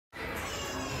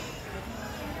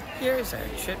Here's our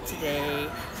trip today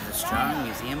to the Strong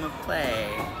Museum of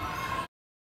Play.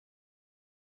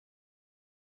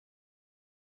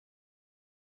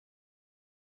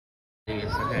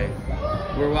 Okay,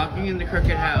 we're walking in the Crooked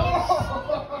House.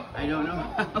 I don't know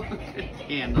how to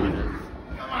handle this.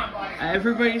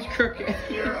 Everybody's crooked.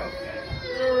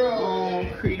 Oh,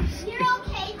 creeps.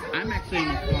 I'm actually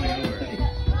falling over.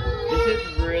 This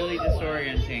is really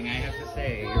disorienting, I have to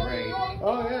say. You're right.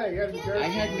 Oh yeah, you gotta be careful. I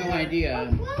had no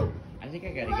idea. I think I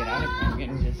gotta get out of here. I'm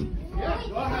getting just.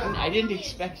 I didn't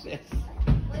expect this.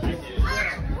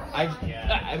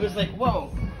 I was like,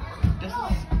 whoa, this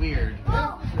is weird.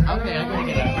 Okay, I gotta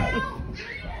get out.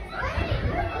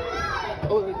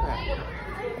 Holy crap.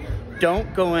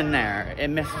 Don't go in there. It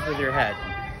messes with your head.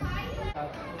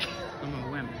 I'm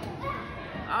a wimp.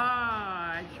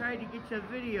 Ah, I tried to get you a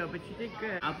video, but you did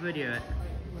good. I'll video it.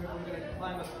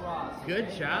 Good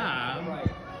job.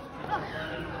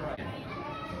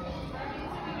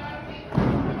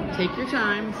 Take your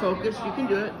time, focus, you can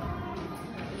do it.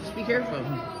 Just be careful.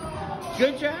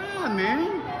 Good job,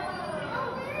 man.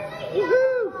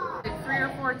 Woohoo! Like 3 or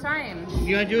 4 times.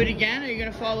 You wanna do it again? Are you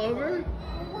gonna fall over?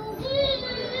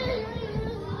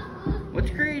 What's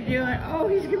Creed doing? Oh,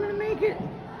 he's gonna make it.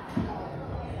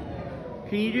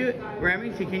 Can you do it?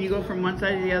 Remy, so can you go from one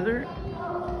side to the other?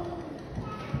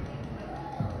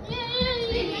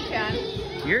 You can.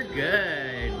 You're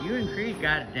good. You and Creed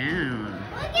got it down.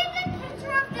 Look at the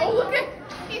picture of the... Oh, look at...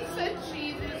 He said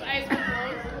cheese and his eyes were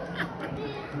closed.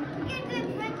 Look at the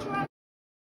picture of...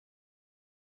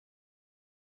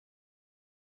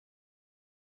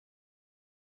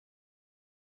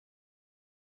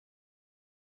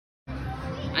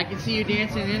 I can see you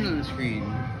dancing in on the screen.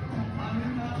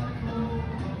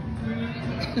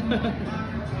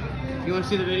 You want to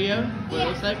see the video? What it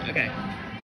looks like? Okay.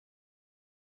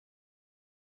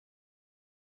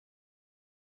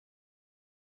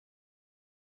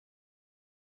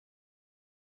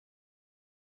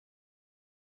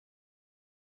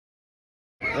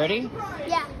 Ready?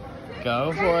 Yeah.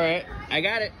 Go for it. I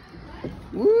got it.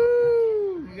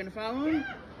 Woo! You gonna follow him?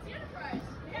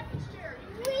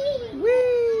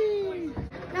 Whee!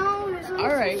 No, there's no. All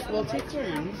right. Well, take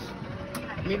turns.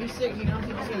 Maybe sit. You don't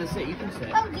think he's gonna sit. You can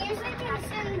sit. Oh, there's like a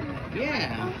sun.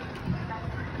 Yeah.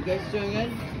 You guys doing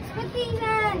good? Looking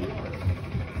at.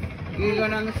 You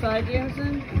going on the slide,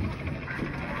 Jameson?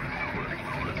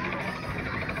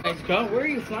 Let's go. Where are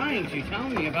you flying to? Tell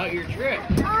me about your trip.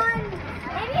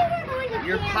 Maybe we're going to.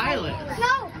 You're pilot.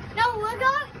 No, we're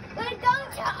going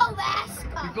to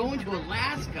Alaska. You're going to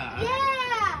Alaska?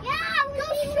 Yeah. Yeah, go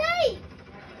straight.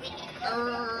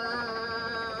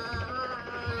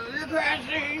 You're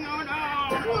crashing. Oh no.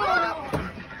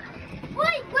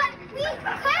 Wait, what? We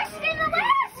crashed in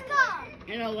Alaska.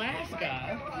 In Alaska?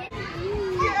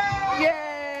 Yeah.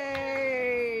 Yay!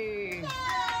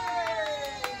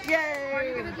 Yay! Are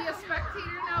you going to be a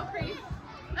spectator now, Creed?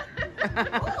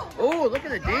 Oh, look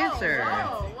at the dancer.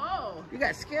 Whoa, whoa. You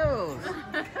got skills.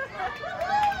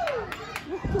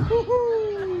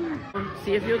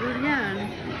 See if you'll do it again.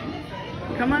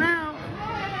 Come on out.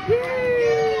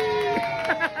 Yay!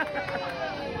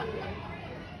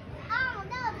 Oh,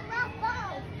 no, the wrong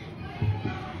ball.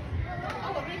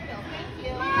 Oh, a refill. Thank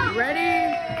you. Ready?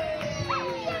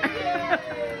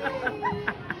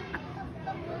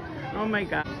 Oh my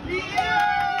God.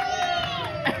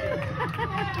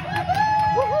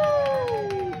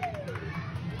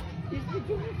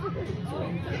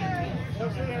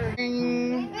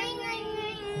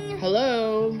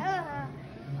 Hello.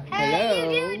 How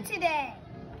are you doing today?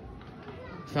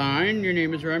 Fine. Your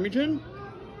name is Remington?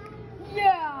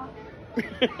 Yeah.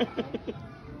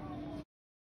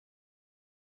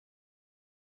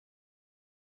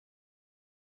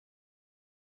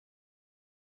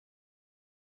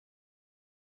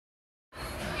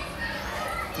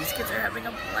 These kids are having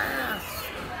a blast.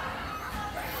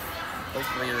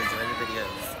 Hopefully you enjoy the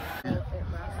videos.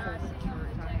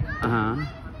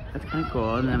 That's kind of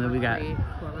cool. And then we got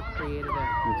Whoever created it.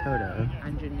 Metodo.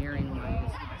 Engineering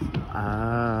wise.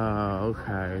 Oh,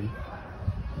 okay.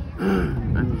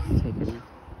 I'm just taking it.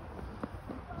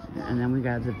 And then we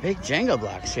got the big Jenga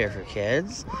blocks here for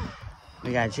kids.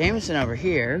 We got Jameson over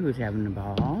here who's having a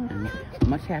ball and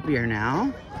much happier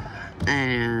now.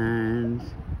 And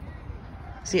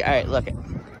see, all right, look it.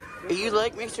 You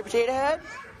like Mr. Potato Head?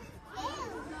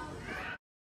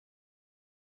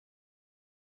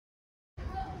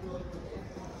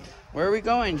 Where are we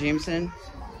going, Jameson?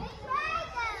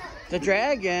 The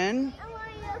dragon?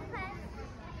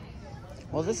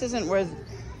 Well, this isn't where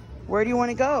do you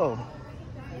want to go?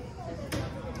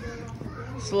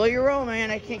 Slow your roll,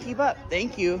 man. I can't keep up.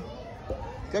 Thank you.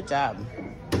 Good job.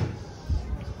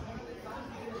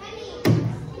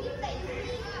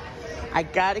 I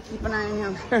gotta keep an eye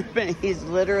on him, but he's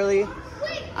literally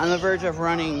on the verge of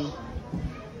running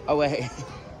away.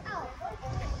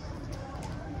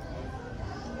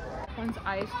 One's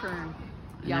eyes turn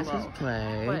And yellow. that's his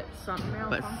play. But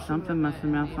something Must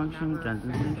have malfunctioned with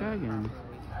Dungeons and Dragons.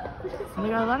 And they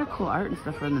got a lot of cool art and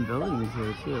stuff around the buildings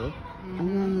here too. And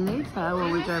then later,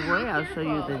 when we drive away, I'll show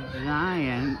you the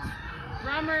giant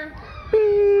Drummer.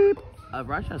 beep of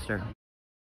Rochester.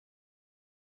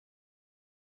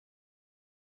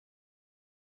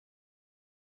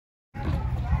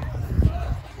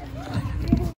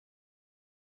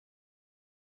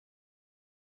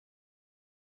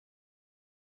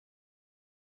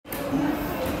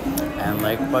 And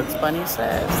like Bugs Bunny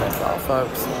says, that's all,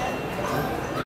 folks.